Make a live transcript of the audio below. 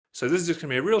So this is just going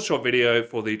to be a real short video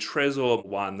for the Trezor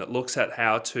one that looks at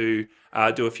how to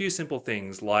do a few simple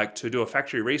things like to do a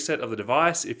factory reset of the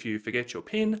device if you forget your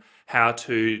PIN, how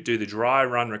to do the dry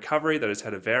run recovery, that is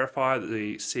how to verify that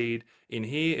the seed in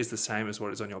here is the same as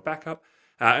what is on your backup,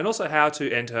 and also how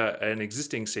to enter an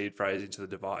existing seed phrase into the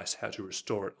device, how to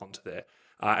restore it onto there.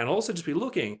 And I'll also just be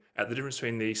looking at the difference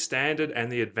between the standard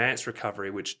and the advanced recovery,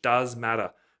 which does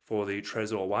matter for the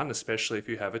Trezor one, especially if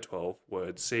you have a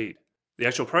 12-word seed. The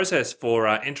actual process for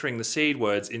entering the seed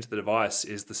words into the device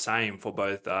is the same for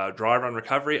both dry run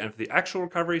recovery and for the actual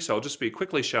recovery. So I'll just be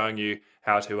quickly showing you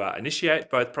how to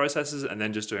initiate both processes and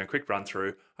then just doing a quick run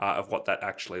through of what that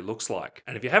actually looks like.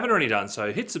 And if you haven't already done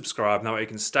so, hit subscribe. That way you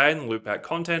can stay in the loop about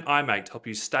content I make to help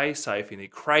you stay safe in the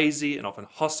crazy and often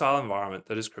hostile environment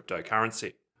that is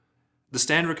cryptocurrency. The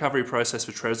standard recovery process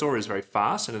for Trezor is very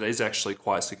fast and it is actually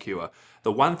quite secure.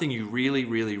 The one thing you really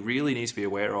need to be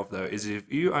aware of though is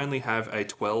if you only have a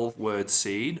 12-word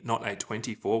seed, not a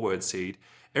 24-word seed,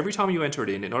 every time you enter it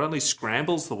in, it not only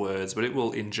scrambles the words, but it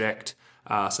will inject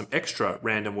some extra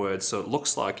random words so it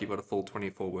looks like you've got a full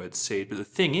 24-word seed. But the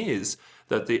thing is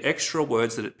that the extra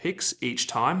words that it picks each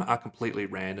time are completely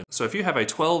random. So if you have a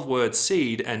 12-word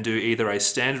seed and do either a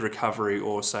standard recovery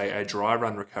or say a dry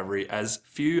run recovery as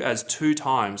few as 2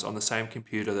 times on the same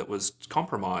computer that was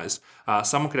compromised,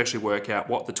 someone could actually work out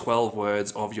what the 12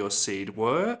 words of your seed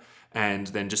were and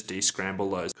then just descramble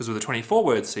those. Because with a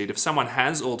 24-word seed, if someone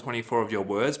has all 24 of your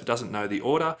words but doesn't know the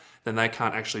order, then they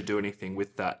can't actually do anything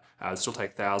with that. It'll still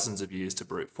take thousands of years to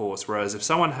brute force. Whereas if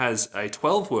someone has a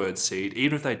 12-word seed,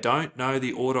 even if they don't know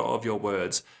the order of your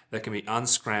words, they can be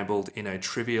unscrambled in a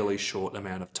trivially short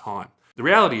amount of time. The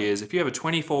reality is, if you have a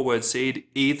 24-word seed,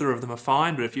 either of them are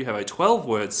fine, but if you have a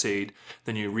 12-word seed,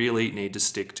 then you really need to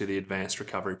stick to the advanced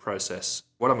recovery process.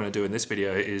 What I'm going to do in this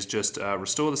video is just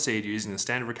restore the seed using the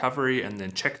standard recovery and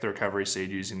then check the recovery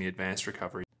seed using the advanced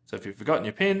recovery. So if you've forgotten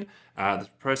your PIN, the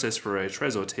process for a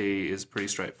Trezor T is pretty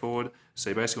straightforward. So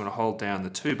you basically want to hold down the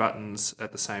 2 buttons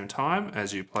at the same time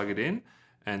as you plug it in,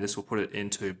 and this will put it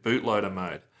into bootloader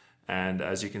mode. And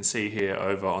as you can see here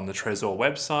over on the Trezor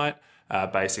website,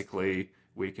 basically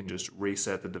we can just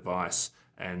reset the device.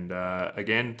 And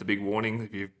again, the big warning,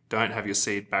 if you don't have your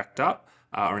seed backed up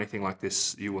or anything like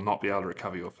this, you will not be able to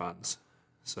recover your funds.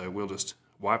 So we'll just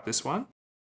wipe this one.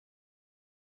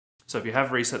 So if you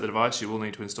have reset the device, you will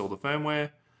need to install the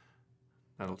firmware.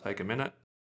 That'll take a minute.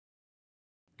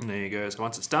 And there you go. So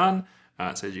once it's done,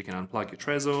 it says you can unplug your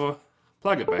Trezor,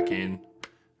 plug it back in,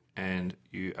 and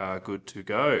you are good to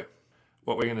go.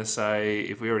 What we're going to say,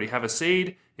 if we already have a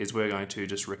seed, is we're going to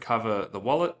just recover the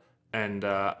wallet. And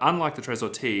unlike the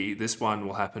Trezor T, this one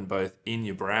will happen both in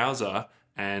your browser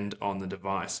and on the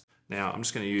device. Now, I'm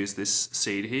just going to use this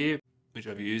seed here, which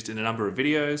I've used in a number of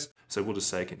videos. So we'll just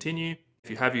say continue. If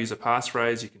you have used a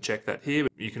passphrase, you can check that here,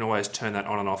 but you can always turn that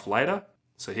on and off later.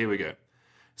 So here we go.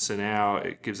 So now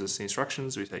it gives us the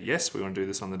instructions. We say, yes, we want to do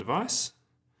this on the device.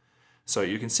 So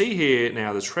you can see here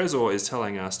now the Trezor is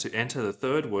telling us to enter the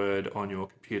 3rd word on your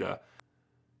computer.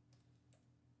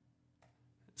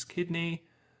 It's kidney.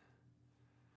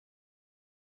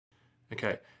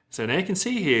 Okay, so now you can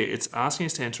see here it's asking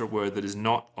us to enter a word that is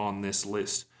not on this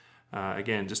list.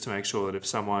 Again, just to make sure that if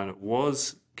someone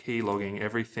was keylogging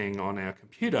everything on our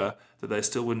computer, that they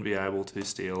still wouldn't be able to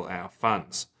steal our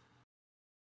funds.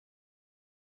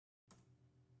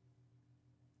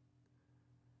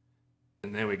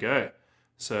 And there we go.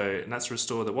 So, and that's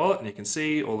restore the wallet, and you can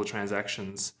see all the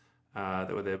transactions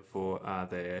that were there before are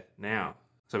there now.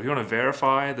 So if you want to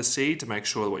verify the seed to make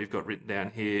sure that what you've got written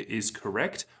down here is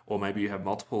correct, or maybe you have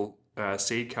multiple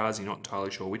seed cards and you're not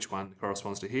entirely sure which one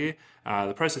corresponds to here,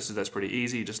 the process is that's pretty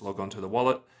easy. You just log on to the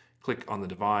wallet, click on the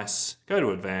device, go to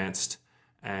advanced,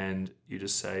 and you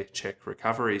just say check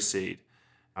recovery seed.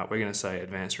 We're going to say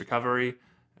advanced recovery,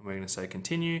 and we're going to say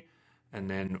continue, and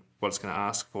then what it's going to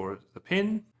ask for is the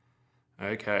PIN.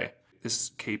 Okay,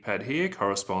 this keypad here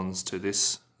corresponds to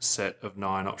this set of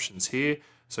 9 options here.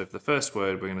 So for the first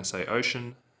word, we're going to say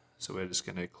ocean. So we're just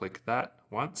going to click that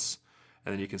once,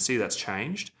 and then you can see that's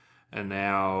changed. And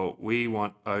now we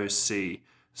want OC.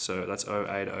 So that's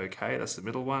OA to OK, that's the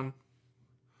middle one.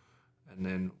 And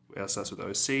then it starts with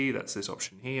OC, that's this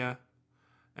option here.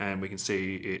 And we can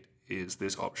see it is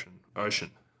this option,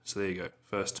 ocean. So there you go,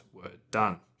 first word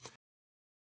done.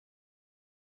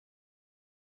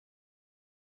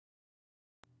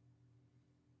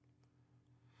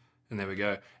 And there we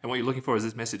go. And what you're looking for is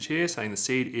this message here saying the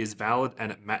seed is valid and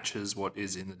it matches what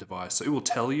is in the device. So it will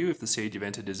tell you if the seed you've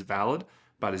entered is valid,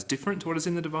 but is different to what is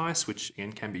in the device, which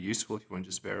again can be useful if you want to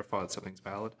just verify that something's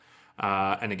valid.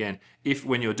 And again, if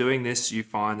when you're doing this, you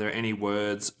find there are any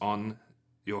words on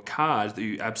your card that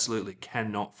you absolutely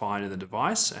cannot find in the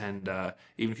device. And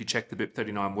even if you check the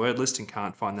BIP39 word list and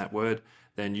can't find that word,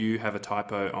 then you have a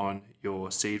typo on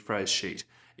your seed phrase sheet,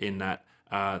 in that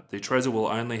the Trezor will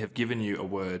only have given you a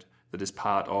word that is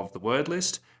part of the word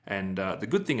list. And the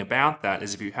good thing about that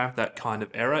is if you have that kind of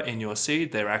error in your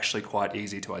seed, they're actually quite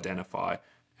easy to identify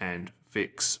and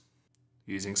fix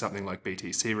using something like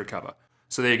BTC Recover.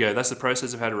 So there you go, that's the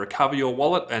process of how to recover your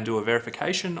wallet and do a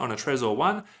verification on a Trezor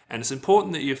 1. And it's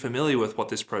important that you're familiar with what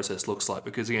this process looks like,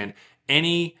 because again,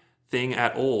 anything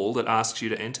at all that asks you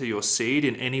to enter your seed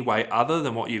in any way other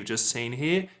than what you've just seen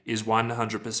here is 100%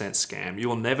 scam. You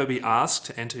will never be asked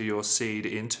to enter your seed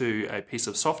into a piece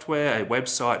of software, a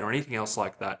website, or anything else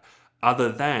like that, other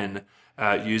than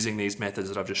using these methods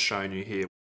that I've just shown you here.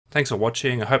 Thanks for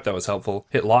watching, I hope that was helpful.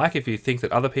 Hit like if you think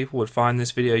that other people would find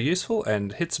this video useful,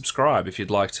 and hit subscribe if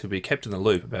you'd like to be kept in the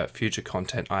loop about future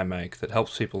content I make that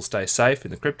helps people stay safe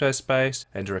in the crypto space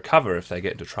and to recover if they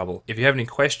get into trouble. If you have any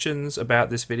questions about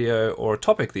this video or a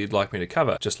topic that you'd like me to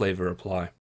cover, just leave a reply.